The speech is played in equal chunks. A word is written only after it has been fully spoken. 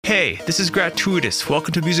Hey, this is Gratuitous.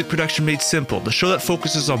 Welcome to Music Production Made Simple, the show that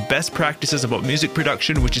focuses on best practices about music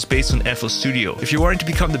production, which is based on FL Studio. If you're wanting to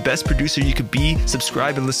become the best producer you could be,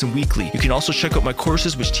 subscribe and listen weekly. You can also check out my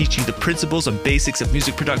courses, which teach you the principles and basics of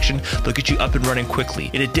music production. They'll get you up and running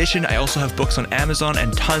quickly. In addition, I also have books on Amazon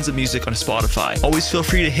and tons of music on Spotify. Always feel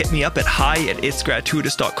free to hit me up at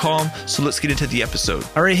hi@itsgratuitous.com. So let's get into the episode.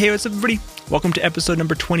 All right, hey, what's up, everybody? Welcome to episode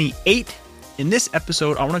number 28. In this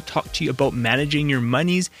episode, I want to talk to you about managing your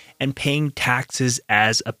monies and paying taxes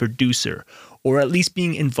as a producer, or at least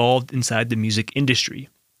being involved inside the music industry.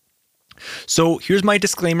 So here's my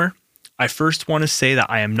disclaimer. I first want to say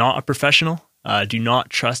that I am not a professional. Do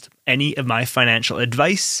not trust any of my financial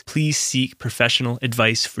advice. Please seek professional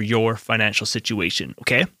advice for your financial situation,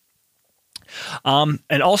 okay?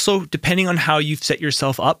 And also, depending on how you've set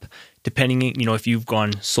yourself up, depending, if you've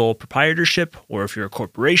gone sole proprietorship or if you're a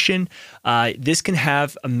corporation, this can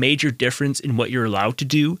have a major difference in what you're allowed to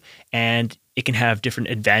do, and it can have different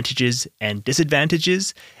advantages and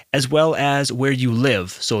disadvantages, as well as where you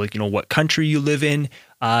live. So, what country you live in,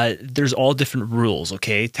 there's all different rules,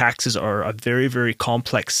 okay? Taxes are a very, very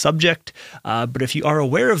complex subject, but if you are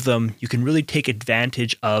aware of them, you can really take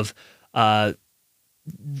advantage of the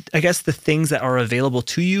things that are available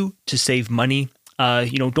to you to save money.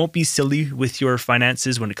 Don't be silly with your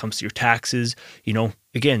finances when it comes to your taxes.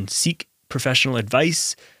 Again, seek professional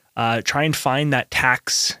advice. Try and find that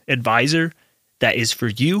tax advisor that is for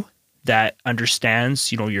you, that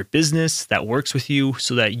understands, your business, that works with you,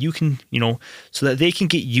 so that you can, so that they can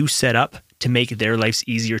get you set up to make their lives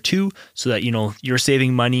easier too, so that, you're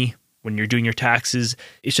saving money when you're doing your taxes.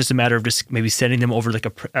 It's just a matter of just maybe sending them over like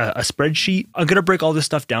a spreadsheet. I'm going to break all this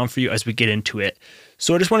stuff down for you as we get into it.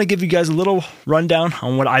 So I just want to give you guys a little rundown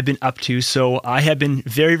on what I've been up to. So I have been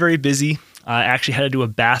very, very busy. I actually had to do a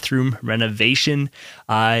bathroom renovation.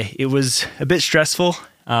 It was a bit stressful.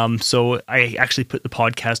 So I actually put the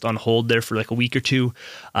podcast on hold there for like a week or two,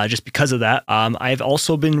 just because of that. I've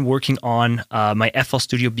also been working on my FL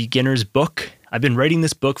Studio Beginners book. I've been writing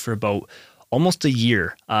this book for about almost a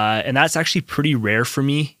year. And that's actually pretty rare for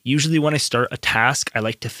me. Usually when I start a task, I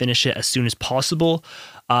like to finish it as soon as possible.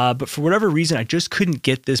 But for whatever reason, I just couldn't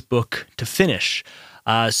get this book to finish.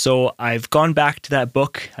 So I've gone back to that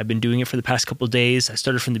book. I've been doing it for the past couple of days. I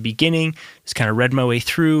started from the beginning, just kind of read my way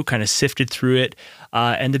through, kind of sifted through it.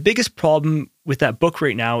 And the biggest problem with that book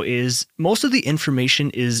right now is most of the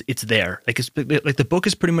information it's there. Like the book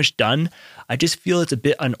is pretty much done. I just feel it's a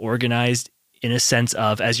bit unorganized, in a sense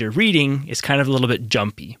of, as you're reading, it's kind of a little bit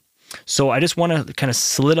jumpy. So I just want to kind of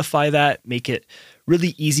solidify that, make it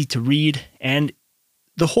really easy to read. And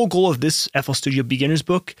the whole goal of this FL Studio Beginners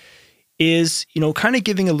book is, kind of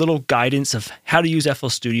giving a little guidance of how to use FL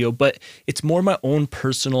Studio, but it's more my own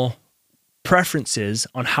personal preferences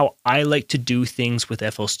on how I like to do things with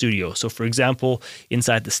FL Studio. So for example,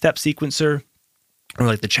 inside the step sequencer, or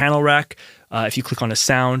like the channel rack, if you click on a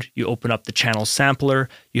sound, you open up the channel sampler,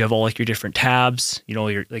 you have all like your different tabs,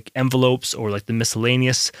 your like envelopes or like the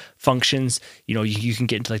miscellaneous functions, you can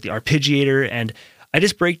get into like the arpeggiator, and I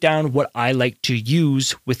just break down what I like to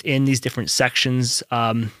use within these different sections.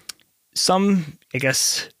 Some,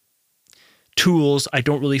 tools I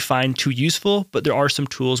don't really find too useful, but there are some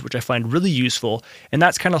tools which I find really useful, and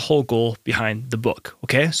that's kind of the whole goal behind the book,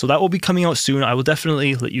 okay? So that will be coming out soon. I will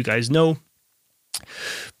definitely let you guys know.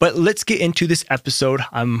 But let's get into this episode.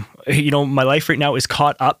 My life right now is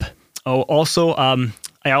caught up. Oh, also,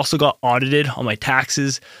 I also got audited on my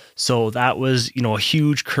taxes. So that was, a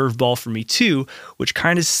huge curveball for me too, which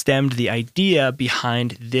kind of stemmed the idea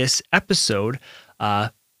behind this episode,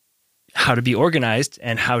 how to be organized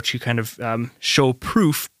and how to kind of show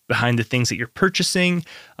proof behind the things that you're purchasing,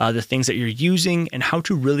 the things that you're using, and how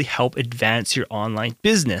to really help advance your online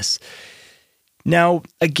business. Now,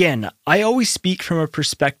 again, I always speak from a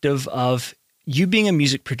perspective of you being a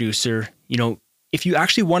music producer. If you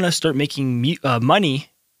actually want to start making money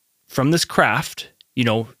from this craft,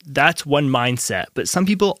 that's one mindset. But some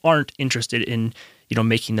people aren't interested in,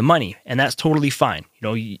 making the money, and that's totally fine.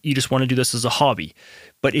 You just want to do this as a hobby.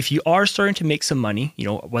 But if you are starting to make some money,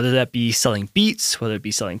 whether that be selling beats, whether it be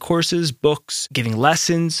selling courses, books, giving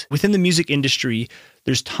lessons within the music industry,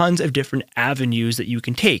 there's tons of different avenues that you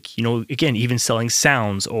can take, again, even selling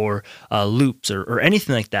sounds or loops or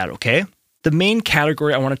anything like that, okay? The main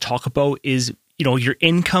category I want to talk about is, your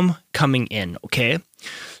income coming in, okay?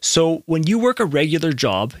 So when you work a regular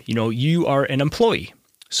job, you are an employee.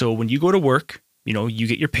 So when you go to work, you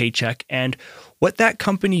get your paycheck. And what that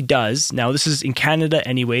company does, now this is in Canada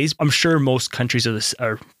anyways, I'm sure most countries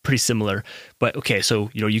are pretty similar, but okay, so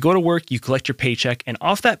you go to work, you collect your paycheck, and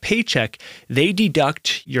off that paycheck, they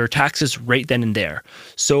deduct your taxes right then and there.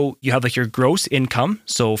 So you have like your gross income.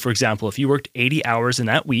 So for example, if you worked 80 hours in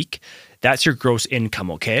that week, that's your gross income,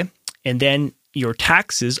 okay? And then your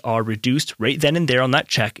taxes are reduced right then and there on that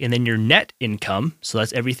check, and then your net income, so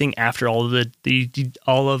that's everything after all of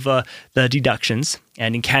the deductions.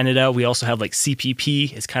 And in Canada, we also have like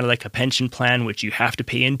CPP. It's kind of like a pension plan which you have to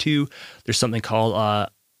pay into. There's something called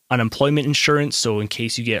unemployment insurance, so in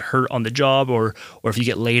case you get hurt on the job or if you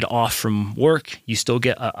get laid off from work, you still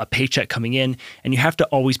get a paycheck coming in, and you have to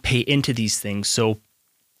always pay into these things. So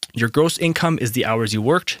your gross income is the hours you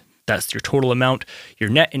worked. That's your total amount. Your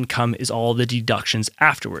net income is all the deductions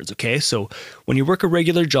afterwards, okay? So when you work a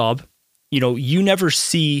regular job, you never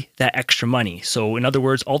see that extra money. So in other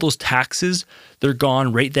words, all those taxes, they're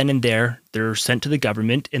gone right then and there. They're sent to the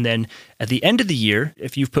government. And then at the end of the year,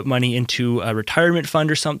 if you've put money into a retirement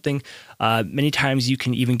fund or something, many times you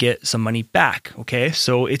can even get some money back, okay?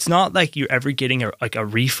 So it's not like you're ever getting a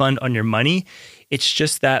refund on your money. It's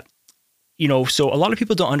just that so a lot of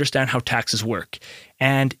people don't understand how taxes work.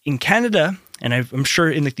 And in Canada, and I'm sure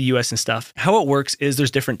in the US and stuff, how it works is there's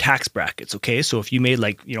different tax brackets, okay? So if you made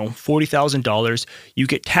 $40,000, you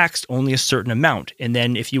get taxed only a certain amount. And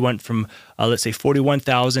then if you went from, let's say,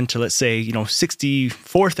 41,000 to, let's say,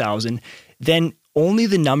 64,000, then only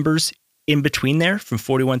the numbers in between there from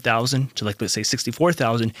 41,000 to let's say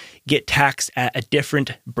 64,000 get taxed at a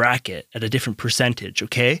different bracket, at a different percentage,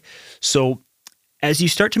 okay? So as you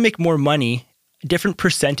start to make more money, different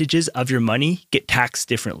percentages of your money get taxed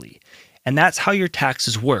differently. And that's how your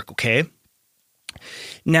taxes work, okay?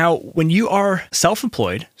 Now, when you are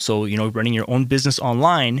self-employed, so, running your own business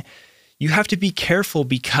online, you have to be careful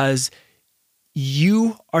because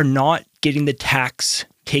you are not getting the tax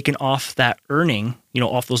taken off that earning,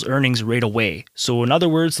 off those earnings right away. So in other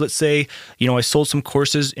words, let's say, I sold some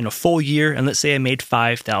courses in a full year, and let's say I made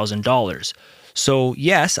 $5,000. So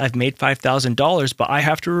yes, I've made $5,000, but I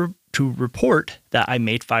have to report that I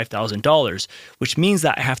made $5,000, which means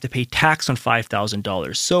that I have to pay tax on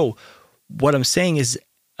 $5,000. So what I'm saying is,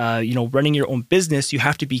 running your own business, you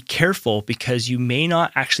have to be careful because you may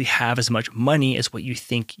not actually have as much money as what you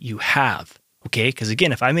think you have. Okay, because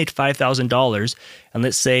again, if I made $5,000 and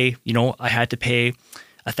let's say, I had to pay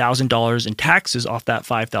 $1,000 in taxes off that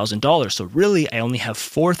 $5,000. So really, I only have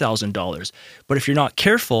 $4,000. But if you're not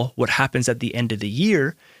careful, what happens at the end of the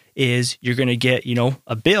year is you're going to get,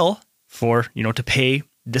 a bill for, to pay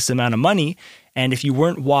this amount of money. And if you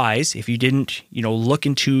weren't wise, if you didn't, look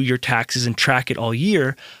into your taxes and track it all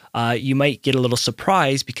year, you might get a little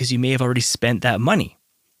surprised because you may have already spent that money.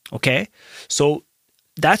 Okay, so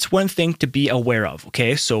that's one thing to be aware of.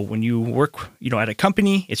 Okay, so when you work, at a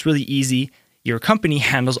company, it's really easy. Your company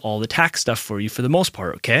handles all the tax stuff for you for the most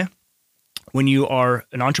part, okay? When you are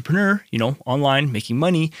an entrepreneur, online making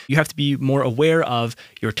money, you have to be more aware of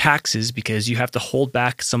your taxes because you have to hold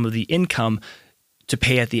back some of the income to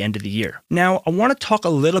pay at the end of the year. Now, I want to talk a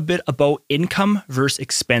little bit about income versus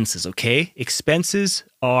expenses, okay? Expenses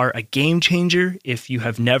are a game changer if you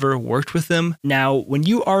have never worked with them. Now, when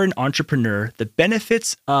you are an entrepreneur, the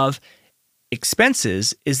benefits of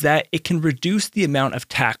expenses is that it can reduce the amount of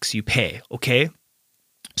tax you pay, okay?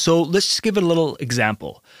 So let's just give it a little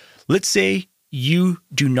example. Let's say you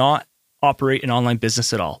do not operate an online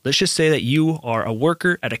business at all. Let's just say that you are a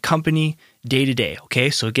worker at a company day to day, okay?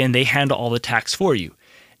 So again, they handle all the tax for you.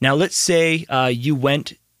 Now, let's say you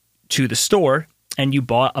went to the store and you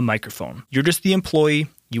bought a microphone. You're just the employee.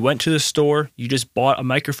 You went to the store. You just bought a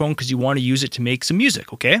microphone because you want to use it to make some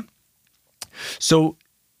music, okay? So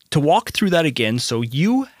to walk through that again, so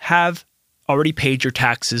you have already paid your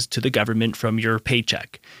taxes to the government from your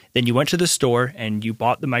paycheck. Then you went to the store and you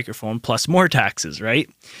bought the microphone plus more taxes, right?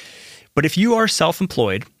 But if you are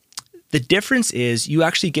self-employed, the difference is you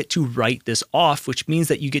actually get to write this off, which means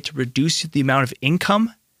that you get to reduce the amount of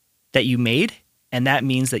income that you made, and that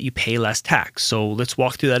means that you pay less tax. So let's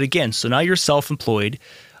walk through that again. So now you're self-employed.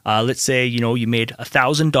 Let's say, you made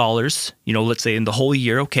 $1,000, let's say in the whole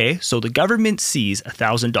year. Okay. So the government sees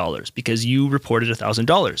 $1,000 because you reported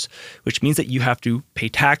 $1,000, which means that you have to pay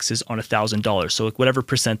taxes on $1,000. So whatever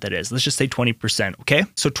percent that is, let's just say 20%. Okay.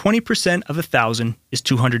 So 20% of $1,000 is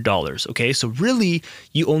 $200. Okay. So really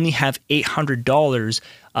you only have $800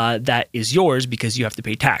 that is yours because you have to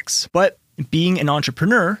pay tax. But being an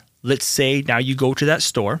entrepreneur, let's say now you go to that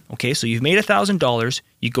store, okay? So you've made $1,000,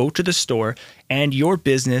 you go to the store, and your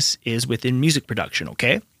business is within music production,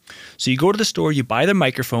 okay? So you go to the store, you buy the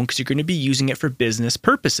microphone because you're going to be using it for business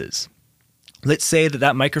purposes. let's say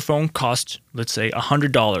that microphone cost, let's say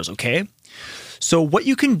 $100, okay? So what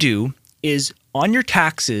you can do is on your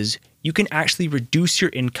taxes, you can actually reduce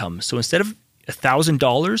your income. So instead of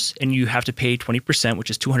 $1,000 and you have to pay 20%, which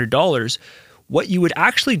is $200, what you would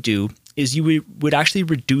actually do is you would actually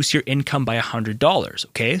reduce your income by $100,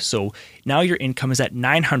 okay? So now your income is at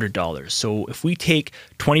 $900. So if we take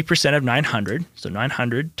 20% of 900, so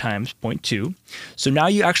 900 times 0.2, so now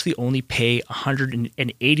you actually only pay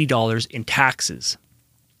 $180 in taxes,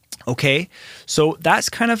 okay? So that's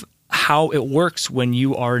kind of how it works when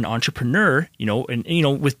you are an entrepreneur,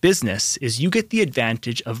 and with business, is you get the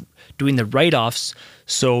advantage of doing the write-offs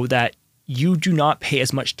so that you do not pay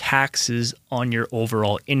as much taxes on your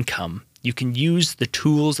overall income. You can use the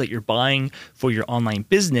tools that you're buying for your online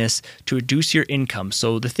business to reduce your income.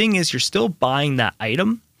 So the thing is, you're still buying that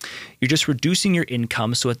item, you're just reducing your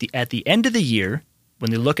income. So at the end of the year, when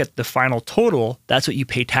they look at the final total, that's what you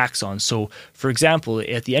pay tax on. So for example,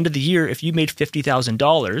 at the end of the year, if you made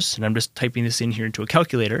 $50,000, and I'm just typing this in here into a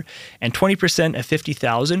calculator, and 20% of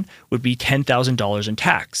 $50,000 would be $10,000 in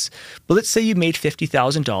tax. But let's say you made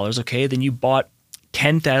 $50,000, okay, then you bought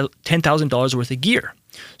 $10,000 worth of gear.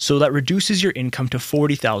 So that reduces your income to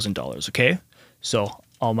 $40,000, okay? So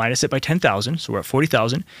I'll minus it by 10,000, so we're at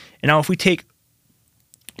 40,000. And now if we take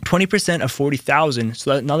 20% of 40,000,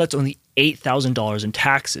 so now that's only $8,000 in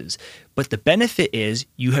taxes. But the benefit is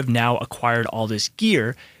you have now acquired all this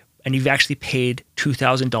gear and you've actually paid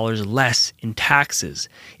 $2,000 less in taxes.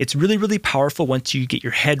 It's really, really powerful once you get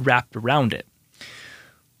your head wrapped around it.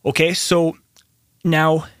 Okay, so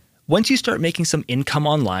now once you start making some income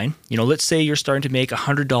online, let's say you're starting to make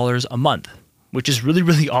 $100 a month, which is really,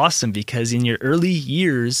 really awesome because in your early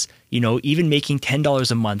years, even making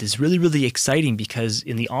 $10 a month is really, really exciting because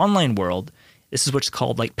in the online world, this is what's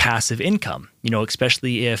called like passive income,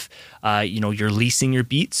 especially if, you're leasing your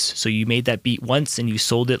beats. So you made that beat once and you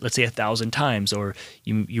sold it, let's say 1,000 times, or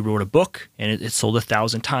you wrote a book and it sold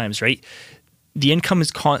 1,000 times, right? The income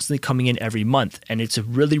is constantly coming in every month. And it's a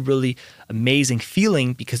really, really amazing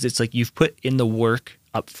feeling because it's like you've put in the work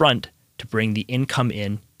up front to bring the income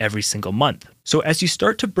in every single month. So as you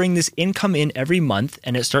start to bring this income in every month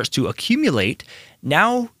and it starts to accumulate,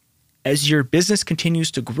 now as your business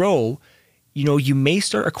continues to grow, you may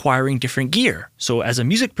start acquiring different gear. So as a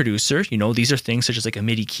music producer, these are things such as like a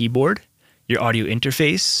MIDI keyboard, your audio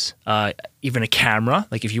interface, even a camera,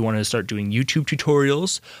 like if you want to start doing YouTube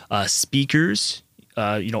tutorials, speakers,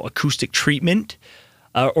 acoustic treatment,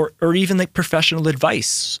 or even like professional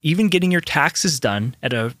advice. Even getting your taxes done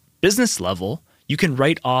at a business level, you can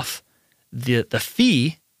write off the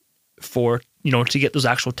fee for, to get those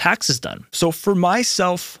actual taxes done. So for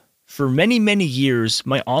myself, for many, many years,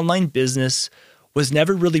 my online business was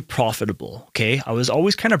never really profitable, okay? I was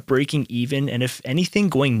always kind of breaking even and if anything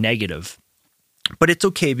going negative. But it's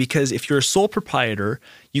okay because if you're a sole proprietor,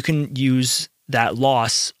 you can use that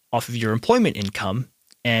loss off of your employment income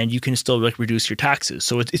and you can still reduce your taxes.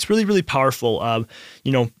 So it's really, really powerful.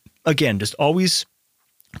 Again, just always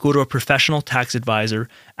go to a professional tax advisor,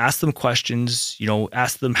 ask them questions,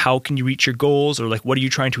 ask them how can you reach your goals or like what are you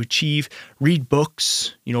trying to achieve, read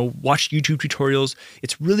books, watch YouTube tutorials.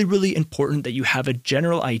 It's really, really important that you have a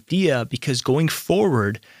general idea because going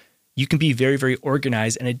forward, you can be very, very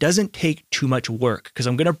organized and it doesn't take too much work because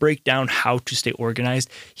I'm going to break down how to stay organized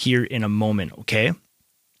here in a moment, okay?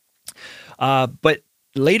 But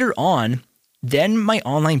later on, then my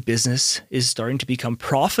online business is starting to become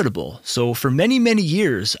profitable. So for many, many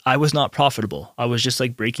years, I was not profitable. I was just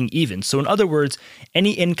like breaking even. So in other words,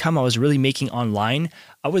 any income I was really making online,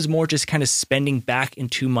 I was more just kind of spending back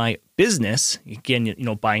into my business. Again,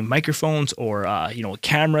 buying microphones or,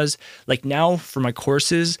 cameras. Like now for my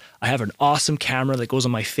courses, I have an awesome camera that goes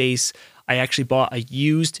on my face. I actually bought a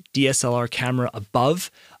used DSLR camera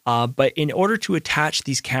above. But in order to attach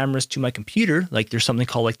these cameras to my computer, like there's something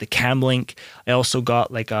called like the CamLink. I also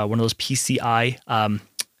got like one of those PCI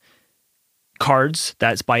cards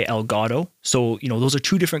that's by Elgato. So, those are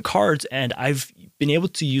two different cards and I've been able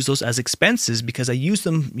to use those as expenses because I use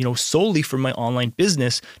them, solely for my online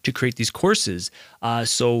business to create these courses.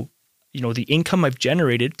 So, the income I've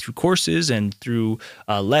generated through courses and through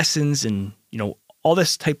lessons and, all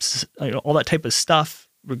that type of stuff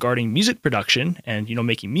regarding music production and,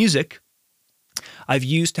 making music, I've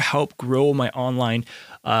used to help grow my online,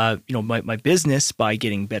 my business by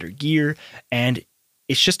getting better gear. And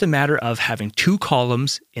it's just a matter of having two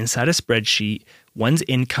columns inside a spreadsheet, one's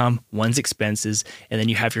income, one's expenses, and then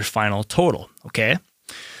you have your final total, okay?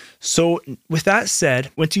 So with that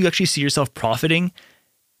said, once you actually see yourself profiting,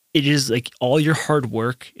 it is like all your hard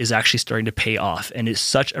work is actually starting to pay off, and it's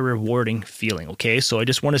such a rewarding feeling. Okay. So I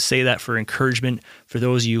just want to say that for encouragement for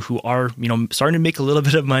those of you who are, starting to make a little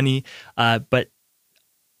bit of money. But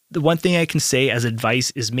the one thing I can say as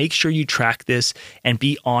advice is make sure you track this and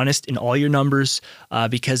be honest in all your numbers,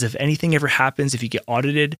 because if anything ever happens, if you get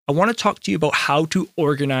audited, I want to talk to you about how to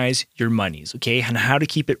organize your monies, okay, and how to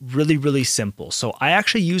keep it really, really simple. So I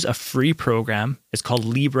actually use a free program. It's called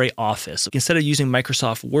LibreOffice. Instead of using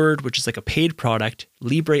Microsoft Word, which is like a paid product,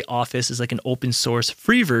 LibreOffice is like an open source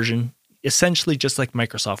free version, essentially just like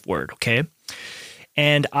Microsoft Word, okay?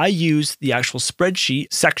 And I use the actual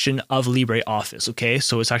spreadsheet section of LibreOffice, okay?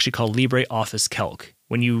 So it's actually called LibreOffice Calc.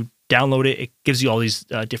 When you download it, it gives you all these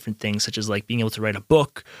different things, such as like being able to write a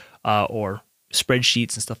book or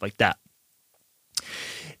spreadsheets and stuff like that.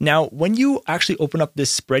 Now, when you actually open up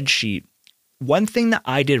this spreadsheet, one thing that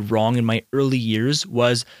I did wrong in my early years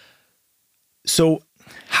was, so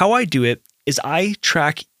how I do it is I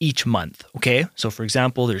track each month, okay? So for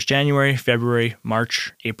example, there's January, February,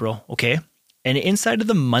 March, April, okay? And inside of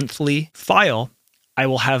the monthly file, I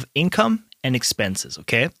will have income and expenses,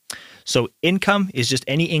 okay? So income is just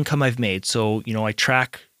any income I've made. So, I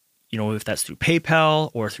track, if that's through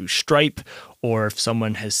PayPal or through Stripe, or if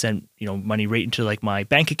someone has sent, money right into like my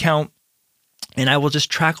bank account, and I will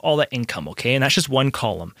just track all that income, okay? And that's just one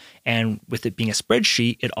column. And with it being a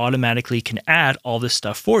spreadsheet, it automatically can add all this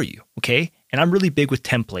stuff for you, okay? And I'm really big with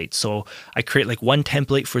templates. So I create like one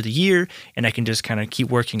template for the year, and I can just kind of keep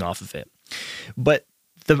working off of it. But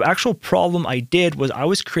the actual problem I did was I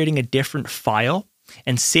was creating a different file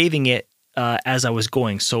and saving it as I was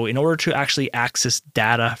going. So in order to actually access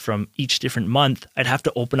data from each different month, I'd have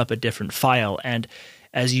to open up a different file. And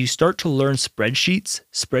as you start to learn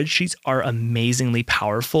spreadsheets are amazingly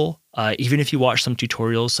powerful. Even if you watch some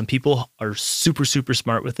tutorials, some people are super, super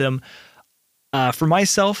smart with them. For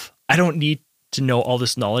myself, I don't need to know all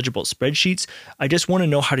this knowledge about spreadsheets. I just want to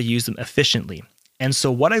know how to use them efficiently. And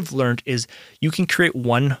so what I've learned is you can create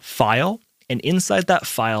one file, and inside that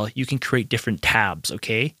file, you can create different tabs,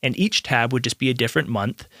 okay? And each tab would just be a different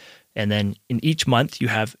month. And then in each month, you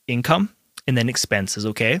have income and then expenses,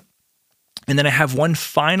 okay? And then I have one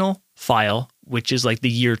final file, which is like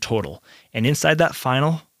the year total. And inside that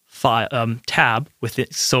final tab with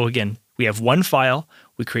it, so again, we have one file,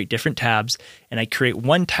 we create different tabs, and I create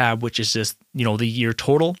one tab, which is just, the year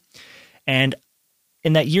total. And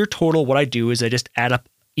in that year total, what I do is I just add up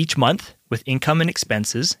each month with income and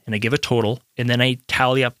expenses, and I give a total, and then I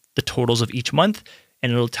tally up the totals of each month,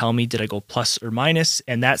 and it'll tell me did I go plus or minus,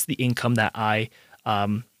 and that's the income that I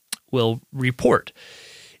will report.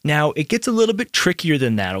 Now, it gets a little bit trickier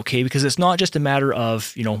than that, okay? Because it's not just a matter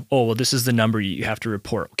of, this is the number you have to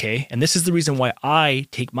report, okay? And this is the reason why I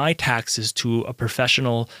take my taxes to a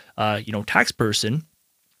professional, tax person,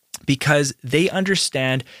 because they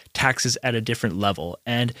understand taxes at a different level.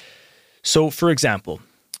 And so, for example,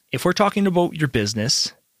 if we're talking about your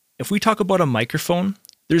business, if we talk about a microphone,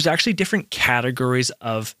 there's actually different categories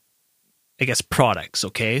of, products,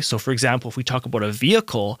 okay? So, for example, if we talk about a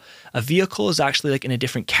vehicle is actually like in a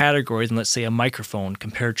different category than, let's say, a microphone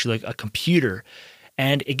compared to like a computer.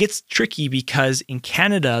 And it gets tricky because in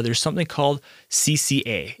Canada, there's something called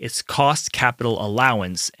CCA. It's Cost Capital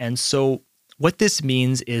Allowance. And so what this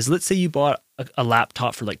means is, let's say you bought a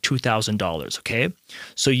laptop for like $2,000, okay?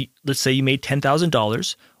 So let's say you made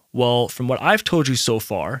 $10,000. Well, from what I've told you so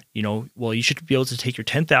far, you should be able to take your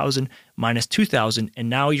 $10,000 minus $2,000, and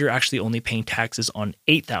now you're actually only paying taxes on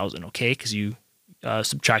 $8,000, okay? Because you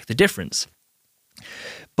subtract the difference.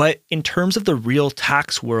 But in terms of the real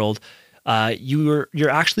tax world, you're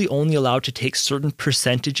actually only allowed to take certain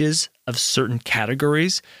percentages of certain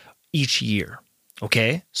categories each year.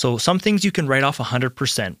 Okay, so some things you can write off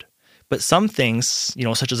 100%, but some things,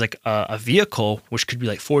 such as like a vehicle, which could be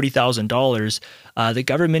like $40,000, the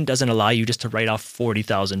government doesn't allow you just to write off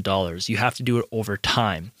 $40,000. You have to do it over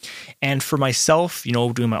time. And for myself,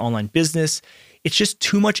 doing my online business, it's just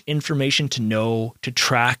too much information to know, to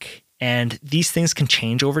track, and these things can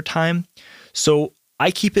change over time. So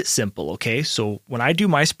I keep it simple, okay? So when I do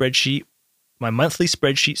my spreadsheet, my monthly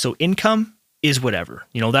spreadsheet, so income is whatever,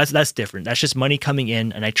 that's different. That's just money coming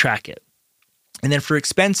in, and I track it. And then for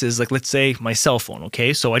expenses, like let's say my cell phone,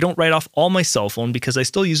 okay? So I don't write off all my cell phone because I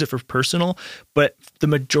still use it for personal, but the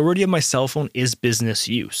majority of my cell phone is business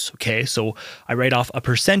use, okay? So I write off a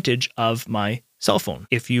percentage of my cell phone.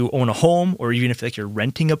 If you own a home, or even if like you're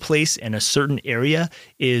renting a place and a certain area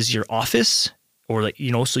is your office, or like,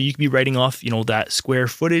 so you could be writing off, that square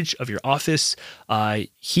footage of your office,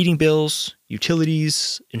 heating bills,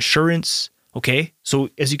 utilities, insurance. Okay. So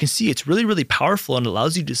as you can see, it's really, really powerful, and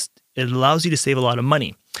allows you to it allows you to save a lot of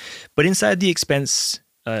money. But inside the expense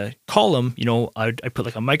column, I put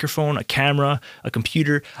like a microphone, a camera, a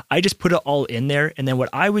computer. I just put it all in there. And then what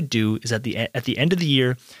I would do is at the end of the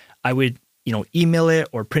year, I would email it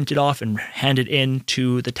or print it off and hand it in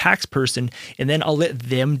to the tax person. And then I'll let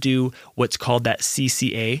them do what's called that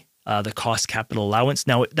CCA, the cost capital allowance.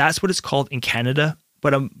 Now that's what it's called in Canada,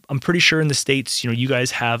 but I'm pretty sure in the States, you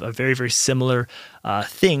guys have a very, very similar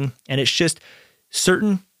thing. And it's just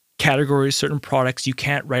certain categories, certain products, you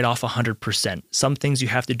can't write off 100%. Some things you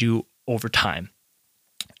have to do over time.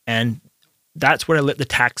 And that's what I let the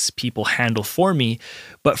tax people handle for me.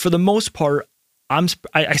 But for the most part,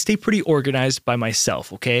 I stay pretty organized by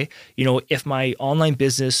myself, okay? If my online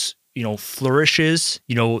business, flourishes,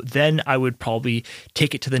 then I would probably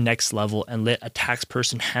take it to the next level and let a tax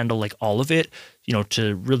person handle like all of it,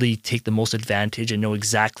 to really take the most advantage and know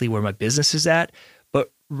exactly where my business is at.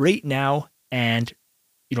 But right now, and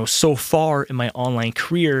so far in my online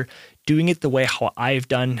career, doing it the way how I've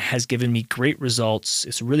done has given me great results.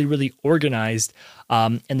 It's really, really organized.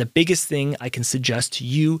 And the biggest thing I can suggest to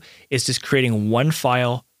you is just creating one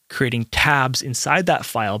file, creating tabs inside that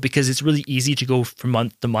file, because it's really easy to go from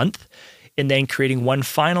month to month, and then creating one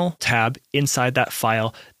final tab inside that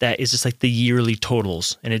file that is just like the yearly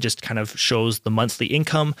totals. And it just kind of shows the monthly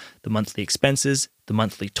income, the monthly expenses, the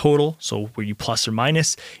monthly total, so where you plus or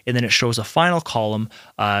minus, and then it shows a final column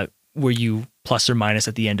where you plus or minus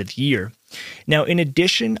at the end of the year. Now, in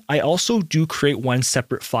addition, I also do create one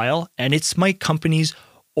separate file, and it's my company's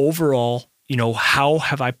overall, how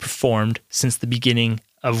have I performed since the beginning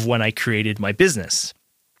of when I created my business.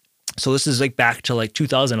 So this is like back to like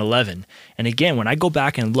 2011. And again, when I go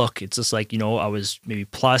back and look, it's just like, I was maybe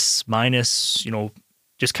plus, minus,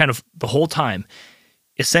 just kind of the whole time.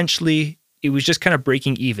 Essentially, it was just kind of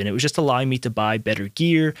breaking even. It was just allowing me to buy better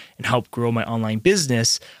gear and help grow my online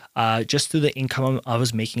business just through the income I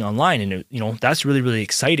was making online. And, that's really, really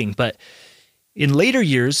exciting. But in later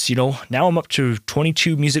years, now I'm up to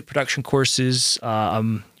 22 music production courses.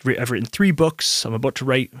 I've written 3 books. I'm about to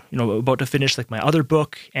write, about to finish like my other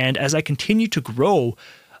book. And as I continue to grow,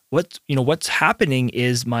 what's happening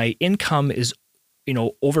is my income is,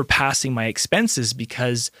 overpassing my expenses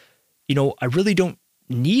because, I really don't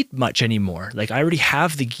need much anymore. Like I already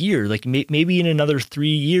have the gear. Like maybe in another 3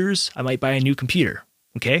 years, I might buy a new computer.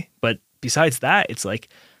 Okay. But besides that, it's like,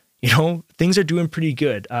 things are doing pretty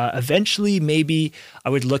good. Eventually, maybe I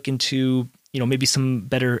would look into, maybe some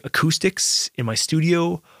better acoustics in my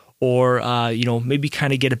studio, or, maybe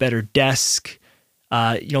kind of get a better desk.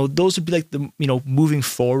 Those would be like the, moving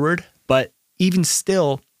forward. But even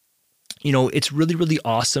still, it's really, really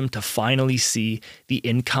awesome to finally see the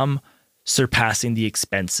income surpassing the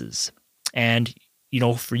expenses. And,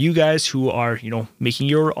 for you guys who are, making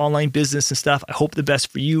your online business and stuff, I hope the best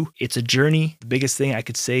for you. It's a journey. The biggest thing I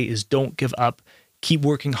could say is don't give up. Keep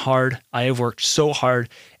working hard. I have worked so hard.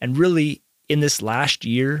 And really, in this last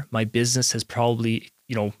year, my business has probably,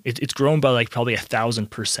 it's grown by like probably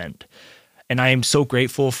 1,000%. And I am so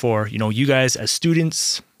grateful for, you guys as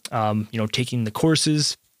students, taking the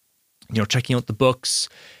courses, checking out the books,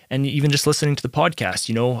 and even just listening to the podcast.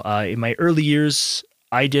 In my early years,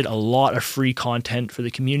 I did a lot of free content for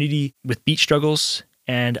the community with Beat Struggles.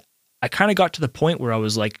 And I kind of got to the point where I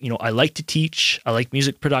was like, I like to teach. I like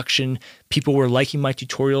music production. People were liking my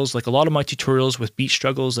tutorials. Like a lot of my tutorials with Beat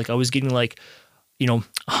Struggles, like I was getting like,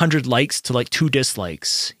 100 likes to like 2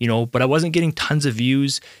 dislikes, but I wasn't getting tons of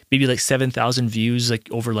views, maybe like 7,000 views, like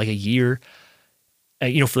over like a year,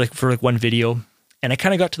 for one video. And I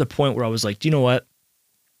kind of got to the point where I was like, do you know what?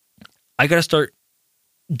 I got to start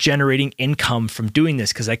generating income from doing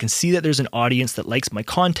this, because I can see that there's an audience that likes my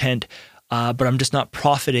content, but I'm just not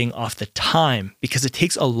profiting off the time, because it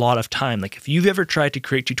takes a lot of time. Like if you've ever tried to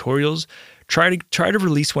create tutorials, try to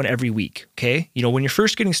release one every week. Okay. When you're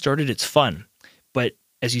first getting started, it's fun, but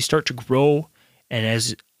as you start to grow and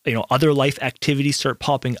as other life activities start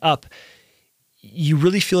popping up, you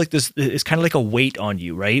really feel like this is kind of like a weight on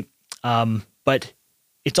you. Right. But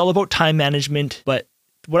it's all about time management. But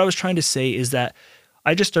what I was trying to say is that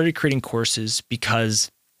I just started creating courses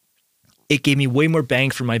because it gave me way more bang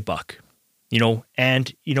for my buck,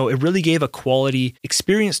 and, it really gave a quality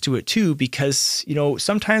experience to it too, because,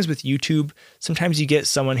 sometimes with YouTube, sometimes you get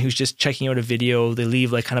someone who's just checking out a video, they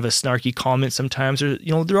leave like kind of a snarky comment sometimes, or,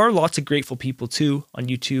 there are lots of grateful people too on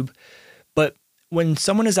YouTube. But when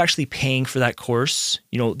someone is actually paying for that course,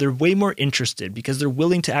 they're way more interested because they're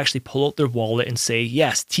willing to actually pull out their wallet and say,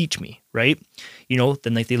 yes, teach me, right?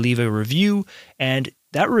 Then like they leave a review, and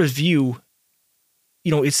that review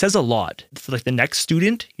it says a lot for like the next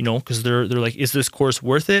student, because they're like, is this course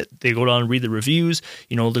worth it? They go down and read the reviews.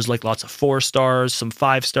 There's like lots of 4 stars, some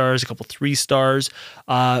 5 stars, a couple 3 stars.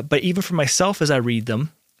 But even for myself, as I read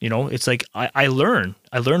them, it's like I learn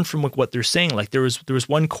from what they're saying. Like there was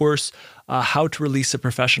one course, how to release a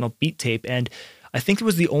professional beat tape, and I think it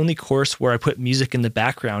was the only course where I put music in the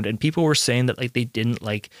background, and people were saying that like they didn't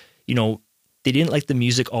like the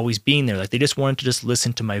music always being there. Like they just wanted to just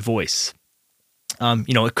listen to my voice.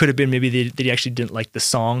 It could have been maybe they actually didn't like the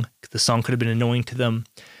song. The song could have been annoying to them,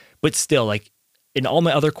 but still, like in all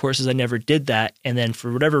my other courses, I never did that. And then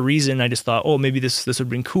for whatever reason, I just thought, oh, maybe this would have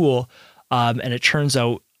been cool. And it turns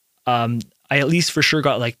out, I at least for sure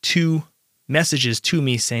got like 2 messages to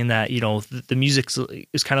me saying that, the music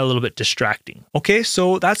is kind of a little bit distracting. Okay,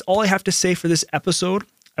 so that's all I have to say for this episode.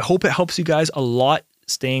 I hope it helps you guys a lot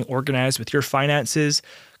staying organized with your finances.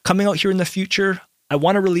 Coming out here in the future, I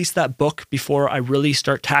want to release that book before I really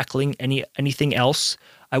start tackling anything else.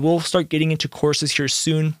 I will start getting into courses here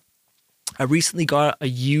soon. I recently got a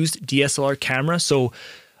used DSLR camera. So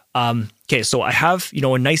I have,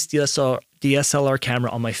 a nice DSLR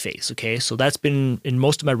camera on my face. Okay. So that's been in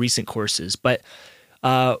most of my recent courses, but,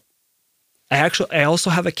 I also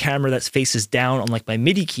have a camera that faces down on like my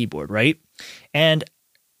MIDI keyboard. Right. And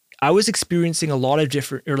I was experiencing a lot of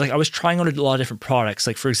different, I was trying out a lot of different products.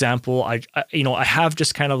 Like for example, I have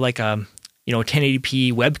just kind of like a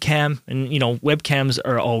 1080p webcam, and webcams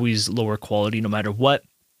are always lower quality no matter what.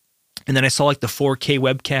 And then I saw like the 4K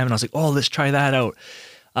webcam, and I was like, oh, let's try that out.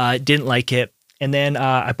 Didn't like it. And then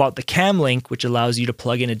I bought the CamLink, which allows you to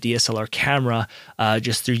plug in a DSLR camera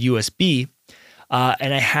just through USB.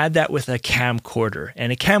 And I had that with a camcorder.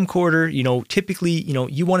 And a camcorder, typically,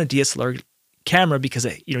 you want a DSLR camera because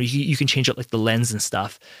you can change out like the lens and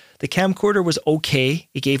stuff. The camcorder was okay.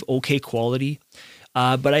 It gave okay quality.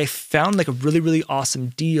 But I found like a really, really awesome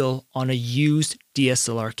deal on a used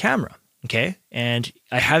DSLR camera. Okay. And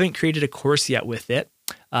I haven't created a course yet with it.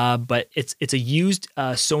 But it's a used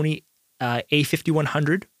Sony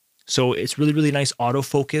A5100. So it's really, really nice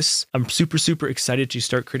autofocus. I'm super, super excited to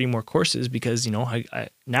start creating more courses because,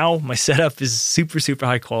 now my setup is super, super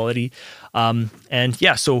high quality. So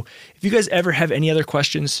if you guys ever have any other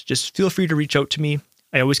questions, just feel free to reach out to me.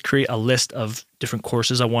 I always create a list of different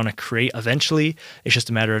courses I want to create eventually. It's just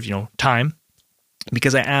a matter of, time,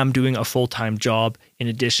 because I am doing a full-time job in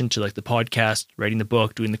addition to like the podcast, writing the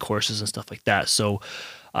book, doing the courses and stuff like that. So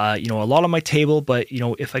a lot on my table, but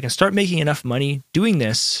if I can start making enough money doing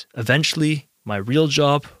this, eventually my real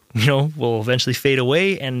job, will eventually fade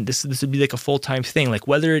away, and this would be like a full-time thing. Like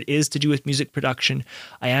whether it is to do with music production,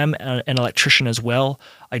 I am an electrician as well.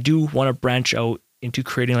 I do want to branch out into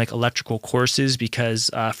creating like electrical courses because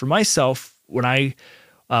for myself, when I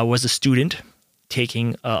was a student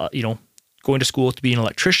taking, going to school to be an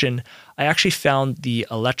electrician, I actually found the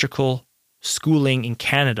electrical schooling in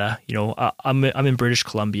Canada, I'm in British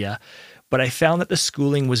Columbia, but I found that the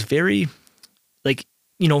schooling was very like,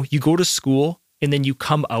 you go to school and then you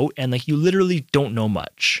come out and like you literally don't know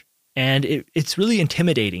much. And it's really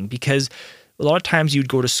intimidating because a lot of times you'd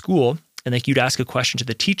go to school and like you'd ask a question to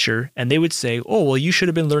the teacher and they would say, oh, well, you should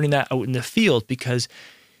have been learning that out in the field, because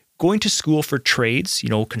going to school for trades,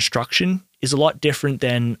 construction, is a lot different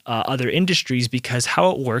than other industries, because how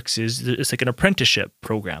it works is it's like an apprenticeship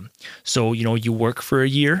program. So, you work for a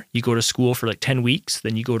year, you go to school for like 10 weeks,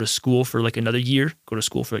 then you go to school for like another year, go to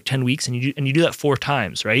school for like 10 weeks, and you do that 4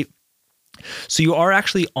 times, right? So you are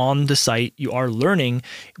actually on the site, you are learning,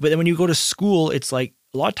 but then when you go to school, it's like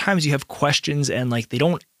a lot of times you have questions and like they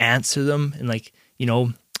don't answer them in like,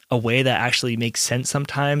 a way that actually makes sense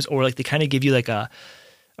sometimes, or like they kind of give you like a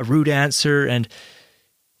rude answer. And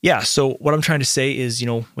yeah, so what I'm trying to say is,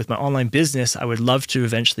 with my online business, I would love to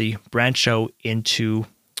eventually branch out into,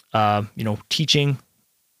 teaching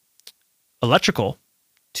electrical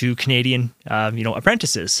to Canadian,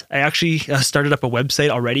 apprentices. I actually started up a website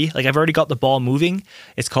already. Like I've already got the ball moving.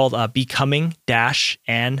 It's called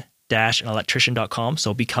becoming-an-electrician.com.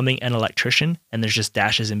 So becoming an electrician, and there's just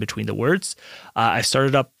dashes in between the words. I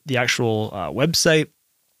started up the actual website.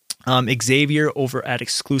 Xavier over at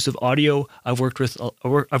Exclusive Audio, I've worked with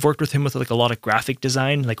him with like a lot of graphic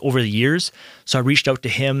design like over the years. So I reached out to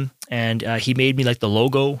him and he made me like the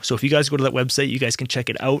logo. So if you guys go to that website, you guys can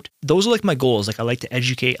check it out. Those are like my goals. Like I like to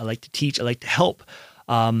educate, I like to teach, I like to help.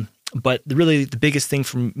 But really the biggest thing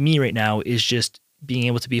for me right now is just being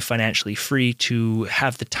able to be financially free to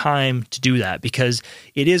have the time to do that, because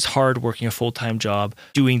it is hard working a full-time job,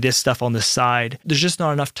 doing this stuff on the side. There's just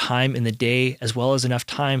not enough time in the day, as well as enough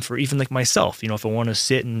time for even like myself, if I want to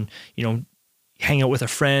sit and, hang out with a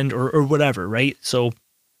friend or whatever. Right. So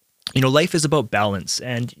life is about balance,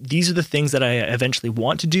 and these are the things that I eventually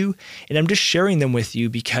want to do. And I'm just sharing them with you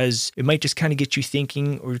because it might just kind of get you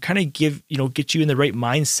thinking, or kind of get you in the right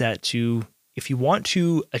mindset to, if you want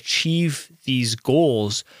to achieve these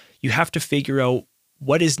goals, you have to figure out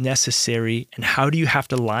what is necessary and how do you have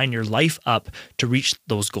to line your life up to reach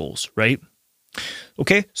those goals, right?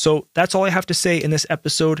 Okay, so that's all I have to say in this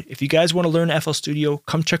episode. If you guys want to learn FL Studio,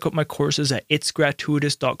 come check out my courses at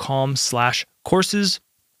itsgratuitous.com/courses.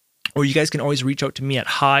 Or you guys can always reach out to me at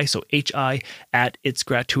hi, so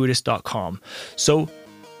hi@itsgratuitous.com. So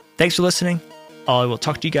thanks for listening. I will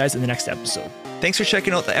talk to you guys in the next episode. Thanks for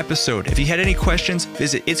checking out the episode. If you had any questions,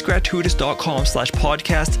 visit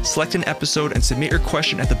itsgratuitous.com/podcast, select an episode, and submit your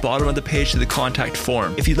question at the bottom of the page to the contact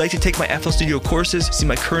form. If you'd like to take my FL Studio courses, see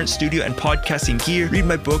my current studio and podcasting gear, read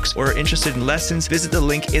my books, or are interested in lessons, visit the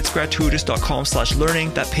link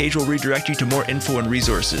itsgratuitous.com/learning. That page will redirect you to more info and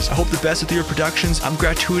resources. I hope the best with your productions. I'm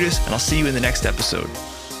Gratuitous, and I'll see you in the next episode.